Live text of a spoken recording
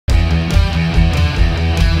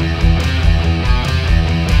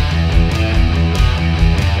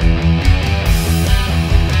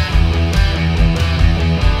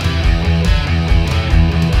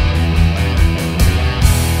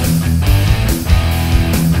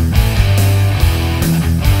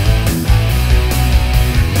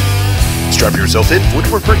yourself in would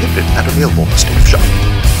were prohibited and available in the state of shop.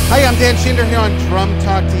 Hi, I'm Dan Schinder here on Drum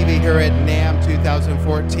Talk TV here at NAMM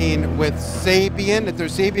 2014 with Sabian at their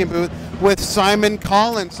Sabian booth with Simon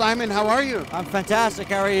Collins. Simon, how are you? I'm fantastic.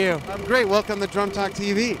 How are you? I'm great. Welcome to Drum Talk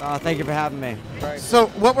TV. Thank you for having me. So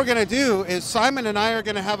what we're going to do is Simon and I are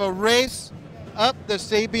going to have a race up the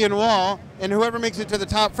Sabian wall, and whoever makes it to the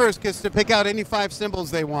top first gets to pick out any 5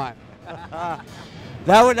 cymbals they want.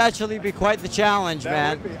 That would actually be quite the challenge, That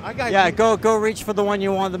man. would be. Yeah, go reach for the one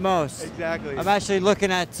you want the most. Exactly. I'm actually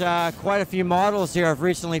looking at quite a few models here I've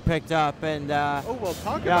recently picked up, and Oh, well,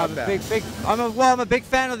 talk about that. I'm a big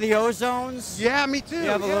fan of the ozones. Yeah, me too.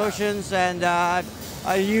 The evolutions, and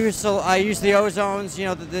I use the ozones. You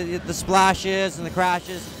know, the splashes and the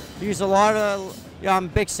crashes. I use a lot of. I'm a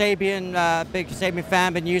big Sabian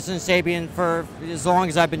fan. Been using Sabian for as long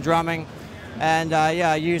as I've been drumming, and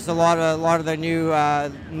yeah, I used a lot of their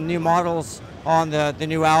new models on the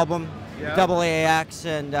new album, Double AX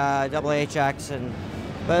and Double HX, and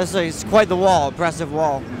but it's quite the wall, impressive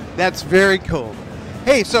wall. That's very cool.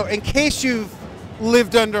 Hey, so in case you've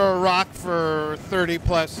lived under a rock for 30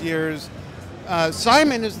 plus years,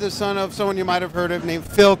 Simon is the son of someone you might have heard of named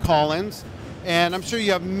Phil Collins. And I'm sure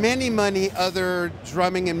you have many other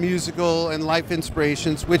drumming and musical and life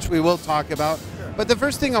inspirations, which we will talk about. Sure. But the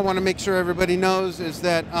first thing I want to make sure everybody knows is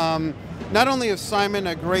that not only is Simon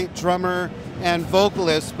a great drummer and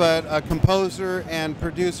vocalist, but a composer and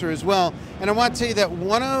producer as well. And I want to tell you that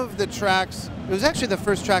one of the tracks, it was actually the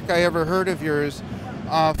first track I ever heard of yours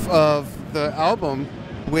off of the album,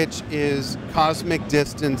 which is Cosmic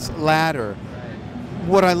Distance Ladder.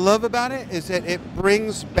 What I love about it is that it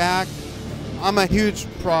brings back, I'm a huge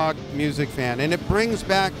prog music fan, and it brings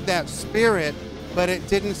back that spirit, but it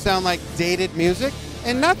didn't sound like dated music.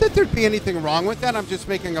 And not that there'd be anything wrong with that, I'm just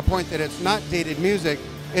making a point that it's not dated music.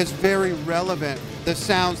 It's very relevant. The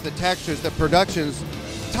sounds, the textures, the productions.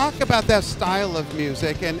 Talk about that style of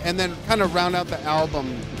music, and then kind of round out the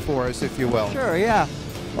album for us, if you will. Sure, yeah.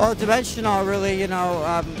 Well, Dimensionaut, really, you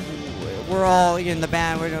know, we're all in the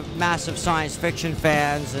band, we're massive science fiction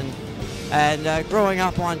fans, and growing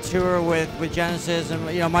up on tour with Genesis, and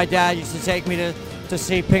you know, my dad used to take me to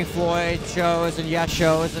see Pink Floyd shows and Yes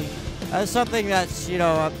shows, and that's something that's, you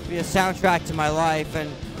know, a soundtrack to my life. And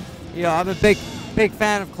you know, I'm a big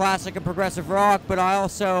fan of classic and progressive rock, but I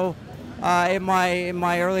also in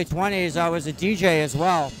my early 20s I was a DJ as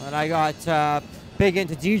well, and I got big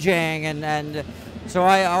into DJing, and so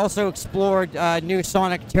I also explored new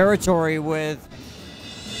sonic territory with,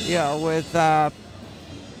 you know, with the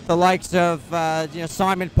likes of you know,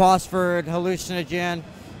 Simon Posford, Hallucinogen,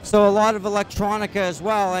 so a lot of electronica as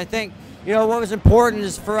well. I think, you know, what was important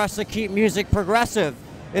is for us to keep music progressive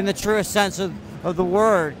in the truest sense of the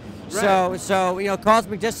word. Right. So you know,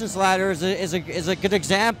 Cosmic Distance Ladder is a good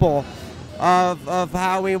example of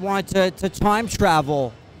how we want to time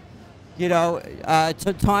travel, you know,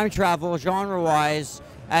 to time travel genre-wise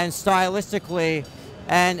and stylistically,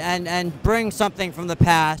 and bring something from the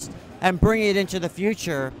past and bring it into the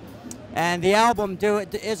future. And the album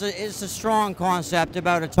is a strong concept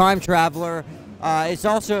about a time traveler. It's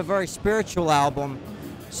also a very spiritual album.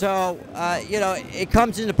 So, you know, it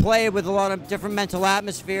comes into play with a lot of different mental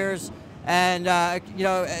atmospheres, and, you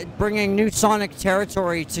know, bringing new sonic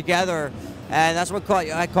territory together. And that's what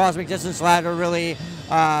Cosmic Distance Ladder really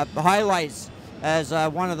highlights as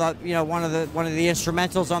one of the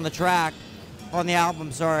instrumentals on the track, on the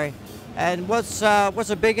album, sorry. And what's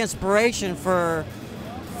a big inspiration for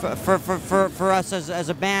us as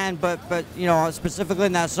a band, but you know, specifically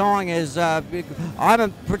in that song is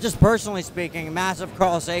just personally speaking, a massive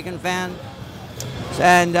Carl Sagan fan,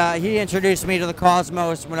 and he introduced me to the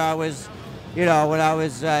cosmos when I was, you know,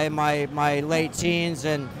 in my late teens,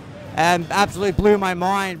 and absolutely blew my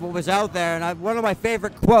mind what was out there. And one of my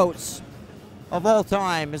favorite quotes of all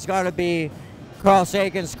time has got to be Carl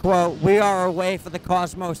Sagan's quote, "We are a way for the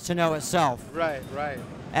cosmos to know itself." Right.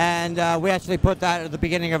 And we actually put that at the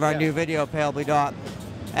beginning of our new video, Palely Dot.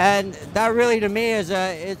 And that really, to me, is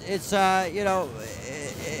it's a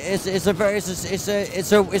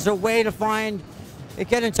way to find,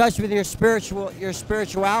 get in touch with your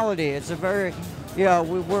spirituality. It's a very, you know,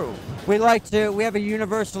 we have a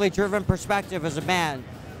universally driven perspective as a band,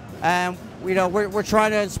 and you know, we're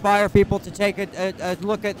trying to inspire people to take a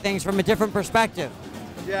look at things from a different perspective.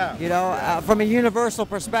 Yeah. You know, from a universal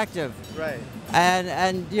perspective. Right.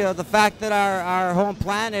 And you know, the fact that our home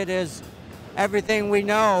planet is everything we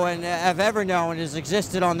know and have ever known has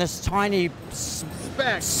existed on this tiny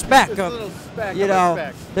speck of, you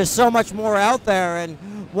know, there's so much more out there, and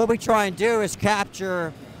what we try and do is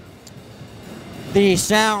capture the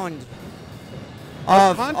sound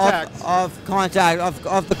Of contact. Of contact,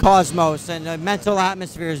 of the cosmos, and mental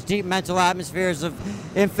atmospheres, deep mental atmospheres of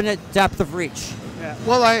infinite depth of reach. Yeah.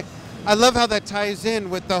 Well, I love how that ties in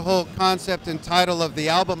with the whole concept and title of the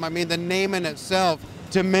album. I mean, the name in itself,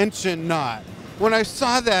 Dimensionaut. When I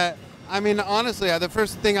saw that, I mean, honestly, the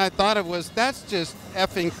first thing I thought of was, that's just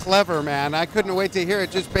effing clever, man. I couldn't wait to hear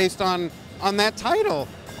it just based on that title.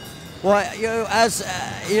 Well, as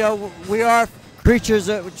we are creatures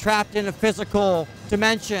trapped in a physical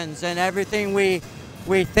dimensions, and everything we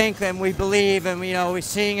think and we believe, and we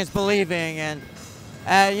seeing is believing, and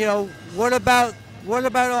what about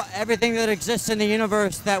everything that exists in the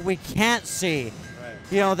universe that we can't see,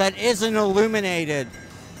 right. That isn't illuminated.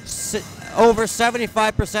 Over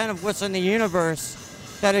 75% of what's in the universe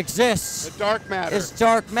that exists, the dark matter, is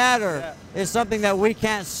dark matter. Yeah. Is something that we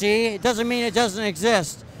can't see. It doesn't mean it doesn't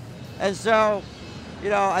exist. And so,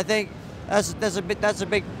 I think that's a big,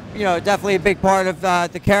 definitely a big part of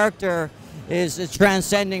the character is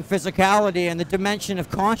transcending physicality and the dimension of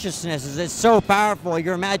consciousness. It's so powerful.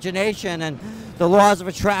 Your imagination and the laws of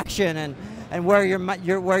attraction and where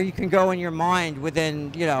where you can go in your mind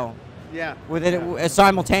within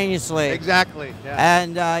simultaneously. Exactly. Yeah.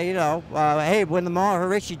 And hey, when the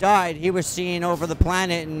Maharishi died, he was seen over the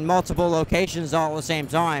planet in multiple locations all at the same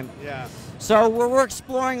time. Yeah. So we're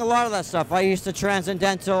exploring a lot of that stuff. I used to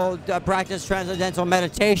practice transcendental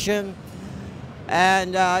meditation,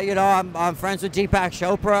 and I'm friends with Deepak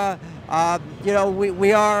Chopra.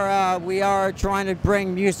 We are trying to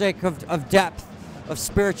bring music of depth, of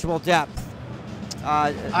spiritual depth.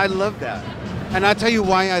 I love that, and I'll tell you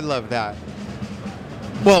why I love that.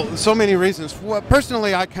 Well, so many reasons. Well,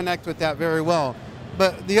 personally, I connect with that very well.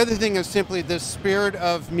 But the other thing is simply the spirit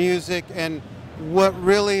of music, and what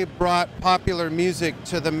really brought popular music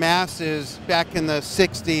to the masses back in the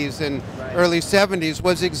 60s and early 70s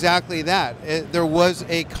was exactly that. There was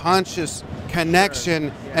a conscious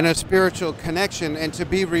connection and a spiritual connection, and to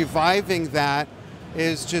be reviving that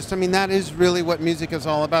is just, I mean, that is really what music is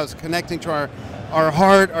all about. It's connecting to our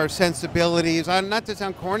heart, our sensibilities. Not to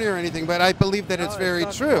sound corny or anything, but I believe that it's very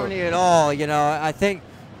not true. Corny at all. I think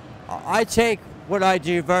I take what I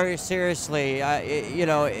do very seriously.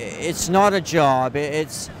 It's not a job.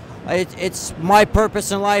 It's my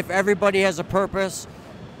purpose in life. Everybody has a purpose.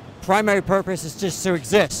 Primary purpose is just to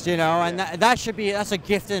exist, and that's a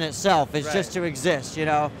gift in itself. It's just to exist,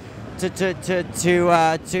 to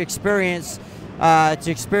experience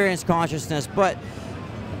consciousness. But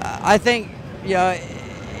I think,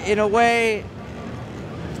 in a way,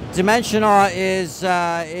 Dimensionaut is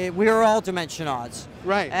we are all Dimensionauts,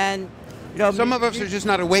 right? And some of us are just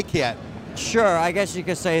not awake yet. Sure, I guess you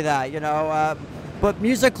could say that, but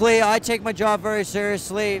musically, I take my job very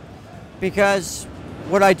seriously, because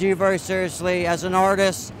what I do very seriously as an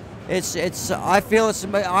artist, I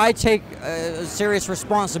take a serious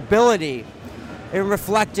responsibility in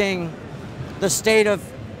reflecting the state of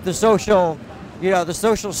the social, the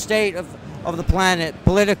social state of the planet,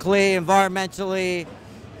 politically, environmentally,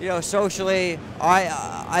 socially.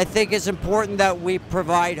 I think it's important that we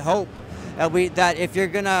provide hope. That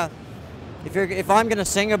if I'm gonna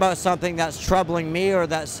sing about something that's troubling me, or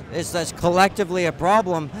that's collectively a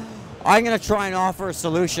problem, I'm gonna try and offer a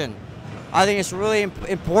solution. I think it's really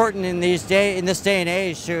important in this day and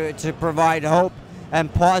age to provide hope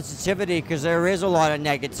and positivity, because there is a lot of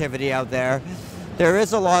negativity out there. There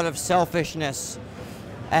is a lot of selfishness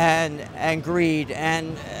and greed,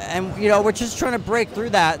 and we're just trying to break through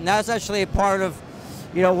that, and that's actually a part of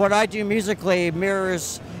what I do musically.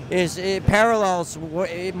 It parallels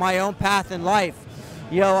my own path in life.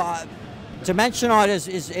 Dimensionaut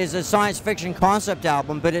is a science fiction concept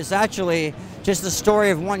album, but it's actually just the story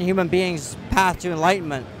of one human being's path to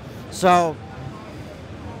enlightenment. So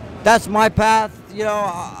that's my path.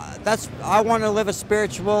 I want to live a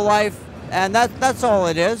spiritual life, and that's all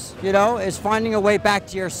it is. Is finding a way back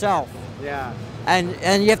to yourself. Yeah.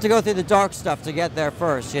 And you have to go through the dark stuff to get there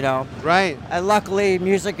first, Right. And luckily,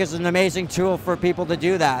 music is an amazing tool for people to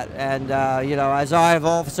do that. And, as I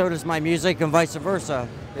evolve, so does my music, and vice versa.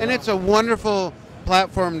 And it's a wonderful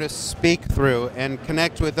platform to speak through and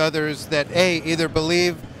connect with others that, either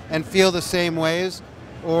believe and feel the same ways,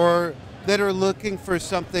 or that are looking for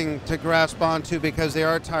something to grasp onto because they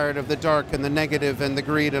are tired of the dark and the negative and the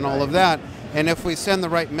greed and all of that. And if we send the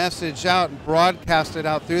right message out and broadcast it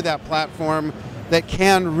out through that platform that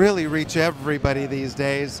can really reach everybody these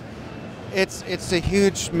days, it's a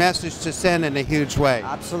huge message to send in a huge way.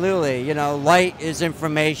 Absolutely. Light is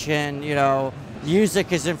information,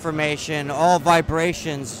 music is information, all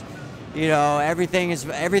vibrations, everything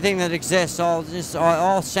that exists,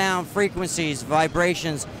 all sound frequencies,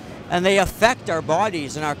 vibrations, and they affect our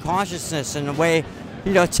bodies and our consciousness in a way,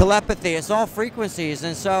 you know, telepathy. It's all frequencies,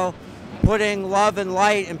 and so putting love and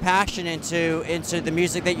light and passion into the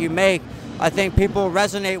music that you make, I think people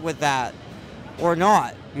resonate with that or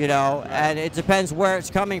not, you know, and it depends where it's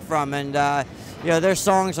coming from. And you know, there's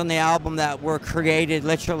songs on the album that were created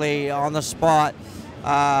literally on the spot.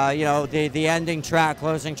 You know, the ending track,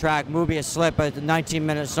 closing track, Mobius Slip, a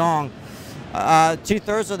 19-minute song.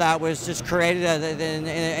 2/3 of that was just created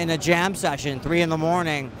in a jam session, 3 in the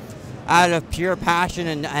morning, out of pure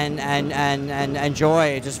passion and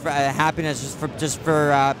joy, just for happiness, just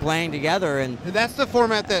for playing together. And that's the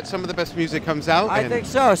format that some of the best music comes out in. I think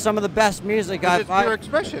so. Some of the best music. It's pure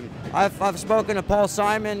expression. I've spoken to Paul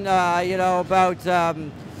Simon, you know, about.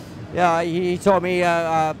 Yeah, he told me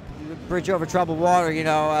Bridge Over Troubled Water. You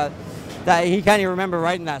know, that he can't even remember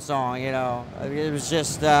writing that song. You know, it was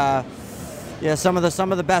just. Yeah, some of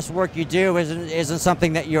the best work you do isn't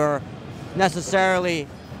something that you're necessarily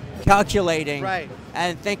calculating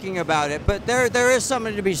and thinking about it, but there is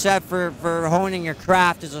something to be said for honing your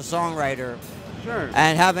craft as a songwriter,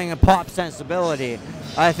 and having a pop sensibility.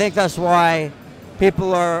 I think that's why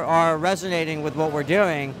people are resonating with what we're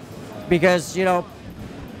doing, because, you know,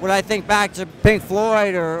 when I think back to Pink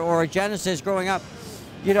Floyd or Genesis growing up,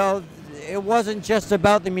 you know, it wasn't just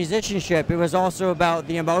about the musicianship, it was also about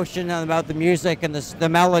the emotion and about the music and the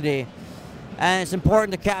melody, and it's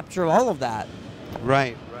important to capture all of that.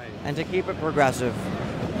 Right. And to keep it progressive.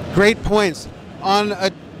 Great points. On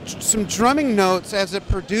some drumming notes, as a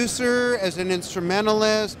producer, as an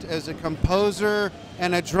instrumentalist, as a composer,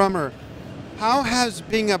 and a drummer, how has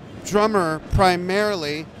being a drummer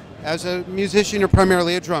primarily, as a musician, you're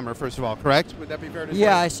primarily a drummer, first of all, correct? Would that be fair to say?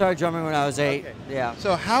 Yeah, I started drumming when I was 8. Okay. Yeah.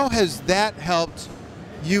 So how has that helped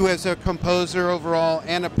you as a composer overall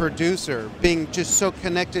and a producer, being just so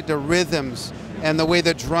connected to rhythms and the way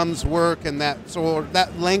the drums work, and that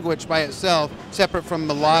language by itself, separate from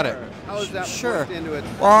melodic? How has that worked into it?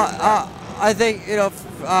 Well, I think, you know,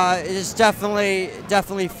 it's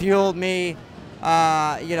definitely fueled me,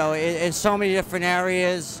 you know, in so many different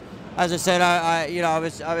areas. As I said, I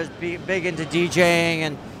was big into DJing,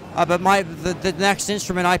 and but the next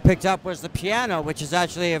instrument I picked up was the piano, which is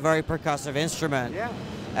actually a very percussive instrument. Yeah.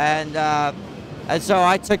 And so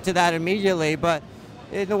I took to that immediately, but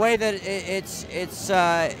in the way that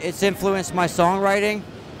it's influenced my songwriting,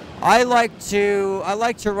 I like to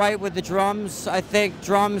write with the drums. I think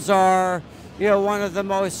drums are, you know, one of the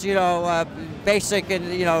most, you know, basic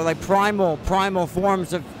and, you know, like primal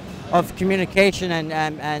forms of communication and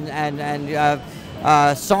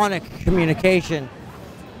sonic communication,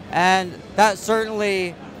 and that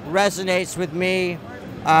certainly resonates with me.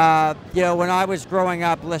 You know, when I was growing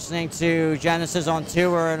up listening to Genesis on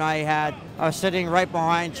tour, and I was sitting right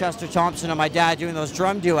behind Chester Thompson and my dad doing those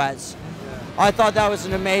drum duets, I thought that was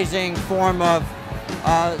an amazing form of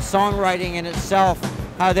songwriting in itself,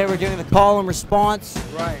 how they were doing the call and response.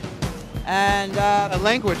 Right. And a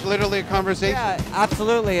language, literally a conversation. Yeah,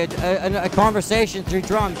 absolutely, a conversation through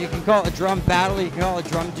drums. You can call it a drum battle, you can call it a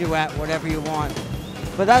drum duet, whatever you want.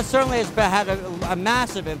 But that certainly has had a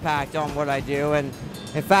massive impact on what I do. And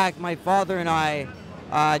in fact, my father and I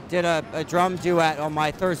did a drum duet on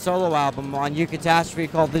my 3rd solo album on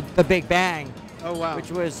Eucatastrophe called The Big Bang. Oh wow!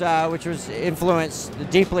 Which was influenced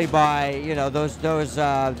deeply by, you know, those tours,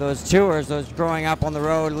 those growing up on the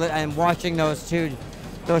road and watching those two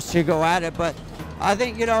go at it. But I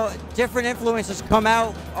think, you know, different influences come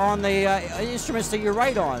out on the instruments that you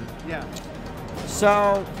write on. Yeah.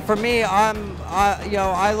 So for me, you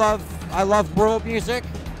know, I love world music.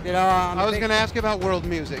 You know, I was going to ask about world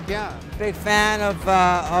music. Yeah. Big fan of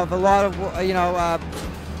a lot of, you know,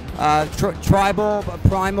 tribal,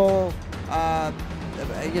 primal.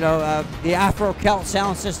 You know, the Afro-Celt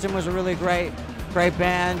sound system was a really great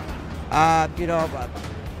band. You know,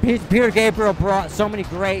 Peter Gabriel brought so many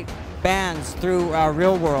great bands through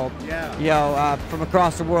Real World. Yeah. You know, from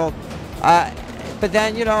across the world. But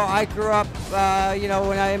then, you know, I grew up, you know,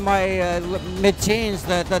 when in my mid-teens,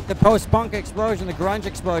 the post-punk explosion, the grunge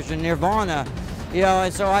explosion, Nirvana, you know,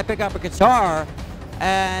 and so I pick up a guitar,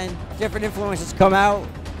 and different influences come out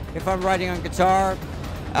if I'm writing on guitar.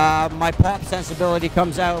 My pop sensibility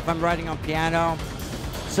comes out if I'm writing on piano.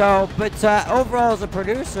 So, but overall as a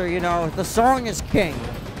producer, you know, the song is king.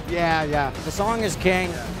 Yeah, yeah. The song is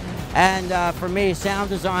king, and for me, sound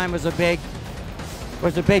design was a big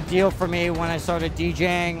deal for me when I started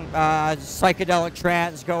DJing, psychedelic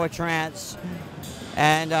trance, Goa trance,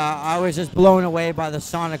 and I was just blown away by the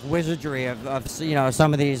sonic wizardry of you know,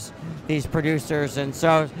 some of these producers. And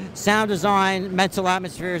so sound design, mental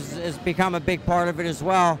atmospheres has become a big part of it as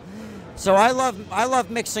well. So I love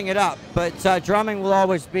mixing it up, but drumming will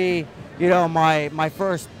always be, you know, my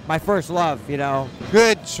first love, you know.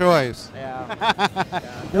 Good choice. Yeah.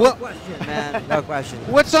 No question, man. No question.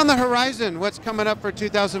 What's on the horizon? What's coming up for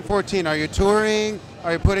 2014? Are you touring?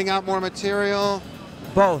 Are you putting out more material?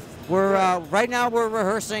 Both. We're right now we're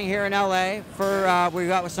rehearsing here in LA for we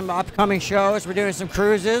got some upcoming shows. We're doing some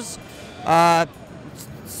cruises.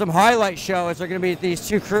 Some highlight shows are going to be these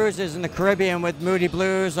 2 cruises in the Caribbean with Moody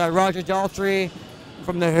Blues, Roger Daltrey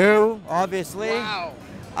from The Who, obviously. Wow.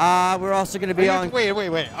 We're also going to be on... Wait.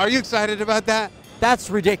 Are you excited about that? That's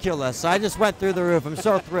ridiculous. I just went through the roof. I'm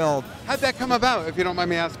so thrilled. How'd that come about, if you don't mind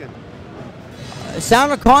me asking?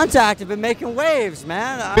 Sound of Contact have been making waves,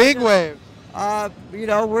 man. Big waves. You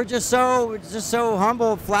know, we're just so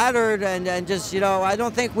humble, flattered, and just, you know, I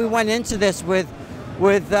don't think we went into this with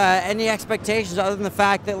any expectations other than the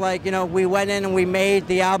fact that, like, you know, we went in and we made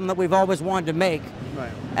the album that we've always wanted to make.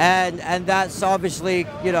 Right. And that's obviously,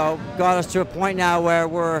 you know, got us to a point now where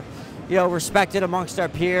we're, you know, respected amongst our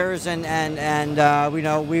peers, and you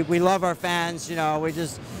know, we love our fans. You know, we're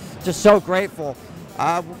just so grateful.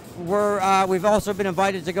 We've also been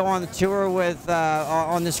invited to go on the tour with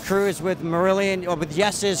on this cruise with Marillion, or with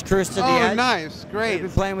Yes's Cruise to the Edge. Oh, nice, great. We've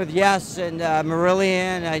been playing with Yes and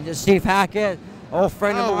Marillion, Steve Hackett, old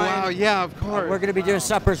friend of mine. Oh wow, yeah, of course. We're going to be doing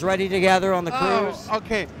suppers ready together on the cruise. Oh,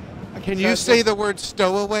 okay. Can you say the word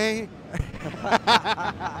stowaway?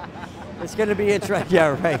 It's going to be interesting.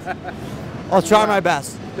 Yeah, right. I'll try my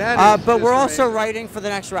best. But we're also writing for the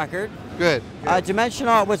next record. Good.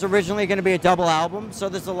 Dimensionaut was originally going to be a double album, so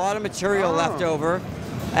there's a lot of material left over.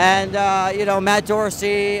 And, you know, Matt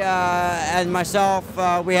Dorsey and myself,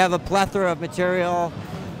 we have a plethora of material.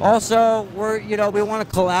 Also, we want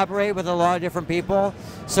to collaborate with a lot of different people.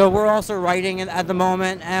 So we're also writing at the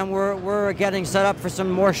moment, and we're getting set up for some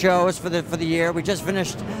more shows for the year. We just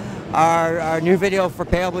finished our new video for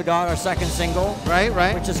Pale Blue Dot, our second single.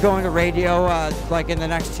 Right. Which is going to radio like in the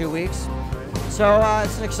next 2 weeks. So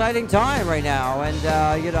it's an exciting time right now,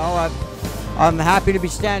 and you know, I'm happy to be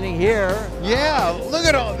standing here. Yeah, look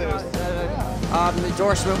at all this.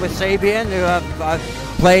 Endorsement with Sabian, who I've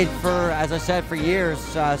played for, as I said, for years.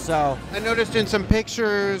 So I noticed in some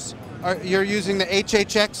pictures you're using the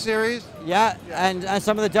HHX series. Yeah, and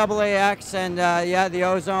some of the AAX, and yeah, the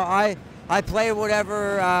Ozone. I play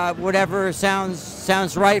whatever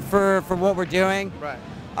sounds right for what we're doing. Right.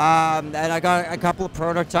 And I got a couple of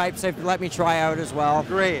prototypes they've let me try out as well.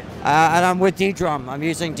 Great. And I'm with D-Drum. I'm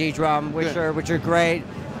using D-Drum, which are great.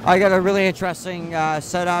 I got a really interesting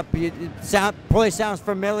setup. It probably sounds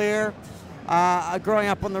familiar. Growing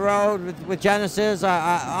up on the road with Genesis,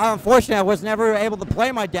 unfortunately I was never able to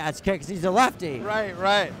play my dad's kick because he's a lefty.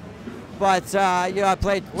 Right. But you know, I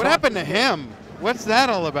played. What happened to him? What's that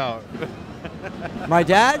all about? My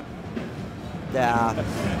dad? Yeah,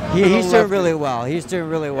 he's doing really well. He's doing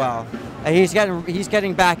really well. And he's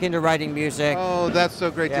getting back into writing music. Oh, that's so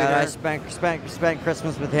great to hear. I spent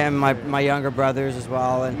Christmas with him, my younger brothers as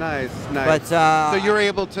well. And, nice. But so you're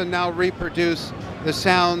able to now reproduce the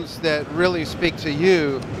sounds that really speak to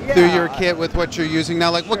you through your kit with what you're using now.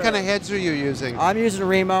 Like, what kind of heads are you using? I'm using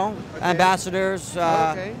Remo Ambassadors.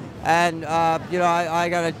 And you know, I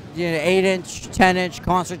got a 8-inch, 10-inch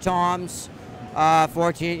concert toms.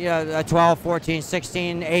 14, 12, 14,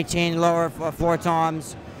 16, 18 lower floor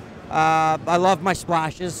toms. I love my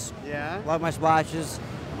splashes. Yeah. Love my splashes.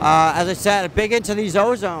 As I said, big into these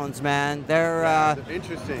ozones, man. They're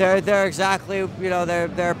interesting. They're exactly, you know,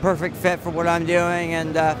 they're a perfect fit for what I'm doing,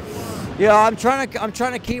 and you know, I'm trying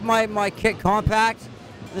to keep my kit compact.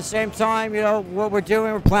 At the same time, you know, what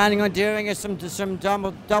we're planning on doing is some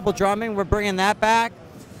double drumming. We're bringing that back.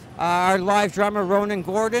 Our live drummer Ronan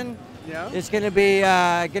Gordon is going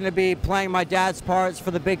to be playing my dad's parts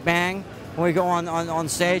for the Big Bang when we go on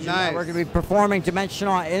stage. Nice. And we're going to be performing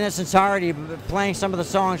Dimensionaut in its entirety, playing some of the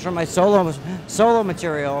songs from my solo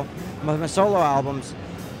material, my solo albums.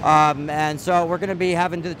 And so we're going to be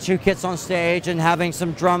having the 2 kits on stage and having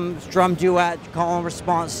some drum duet, call and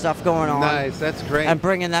response stuff going on. Nice, that's great. And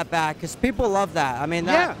bringing that back, because people love that. I mean,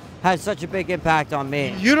 that had such a big impact on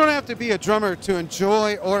me. You don't have to be a drummer to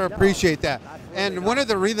enjoy or appreciate that. And one of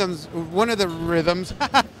the reasons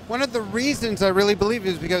I really believe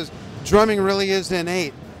is because drumming really is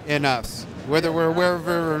innate in us, whether we're aware of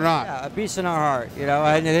it or not. Yeah, a beast in our heart, you know.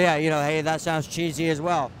 And yeah, you know, hey, that sounds cheesy as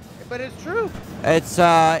well. But it's true.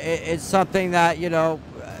 It's something that, you know,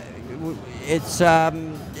 it's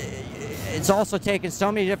also taken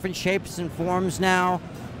so many different shapes and forms now.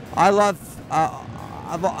 I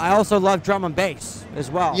also love drum and bass as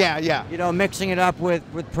well. Yeah. You know, mixing it up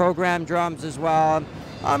with programmed drums as well.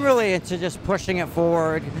 I'm really into just pushing it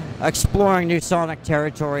forward, exploring new sonic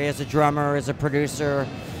territory as a drummer, as a producer,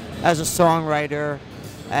 as a songwriter,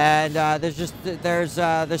 and there's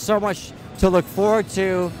so much to look forward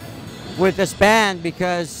to with this band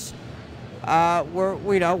because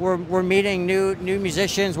we're meeting new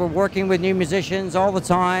musicians, we're working with new musicians all the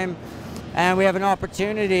time, and we have an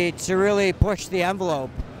opportunity to really push the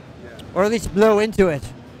envelope, or at least blow into it.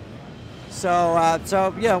 So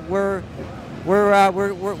yeah,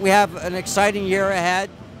 we have an exciting year ahead,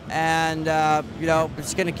 and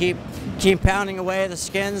it's going to keep pounding away at the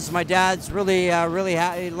skins. My dad's really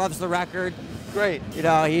he loves the record. Great.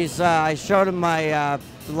 I showed him my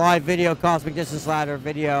live video, Cosmic Distance Ladder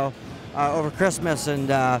video, over Christmas, and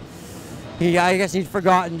I guess he's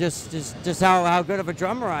forgotten just how good of a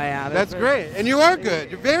drummer I am. That's great, and you are good.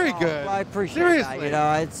 You're very good. I appreciate Seriously.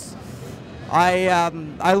 that.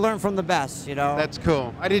 I learn from the best. That's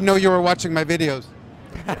cool. I didn't know you were watching my videos.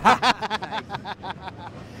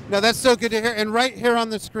 No, that's so good to hear. And right here on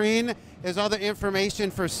the screen is all the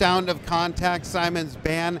information for Sound of Contact, Simon's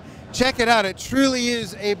band. Check it out. It truly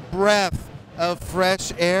is a breath of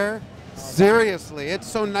fresh air. Seriously, it's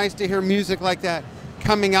so nice to hear music like that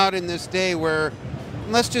coming out in this day where,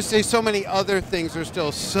 let's just say, so many other things are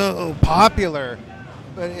still so popular.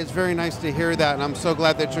 But it's very nice to hear that, and I'm so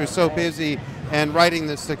glad that you're so busy and writing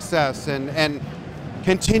this success and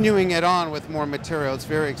continuing it on with more material. It's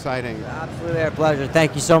very exciting. Absolutely a pleasure.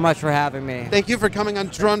 Thank you so much for having me. Thank you for coming on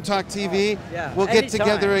Drum Talk TV. Yeah. We'll get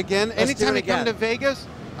together again. Anytime you come to Vegas,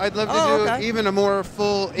 I'd love to do even a more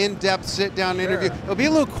full, in-depth sit-down interview. It'll be a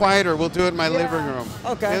little quieter. We'll do it in my living room.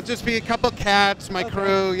 Okay. It'll just be a couple cats, my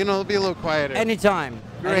crew. It'll be a little quieter. Anytime.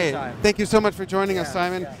 Great. Anytime. Thank you so much for joining us,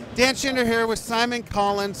 Simon. Dan Schinder here with Simon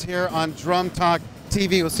Collins here on Drum Talk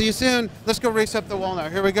TV. We'll see you soon. Let's go race up the wall now.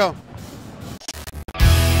 Here we go.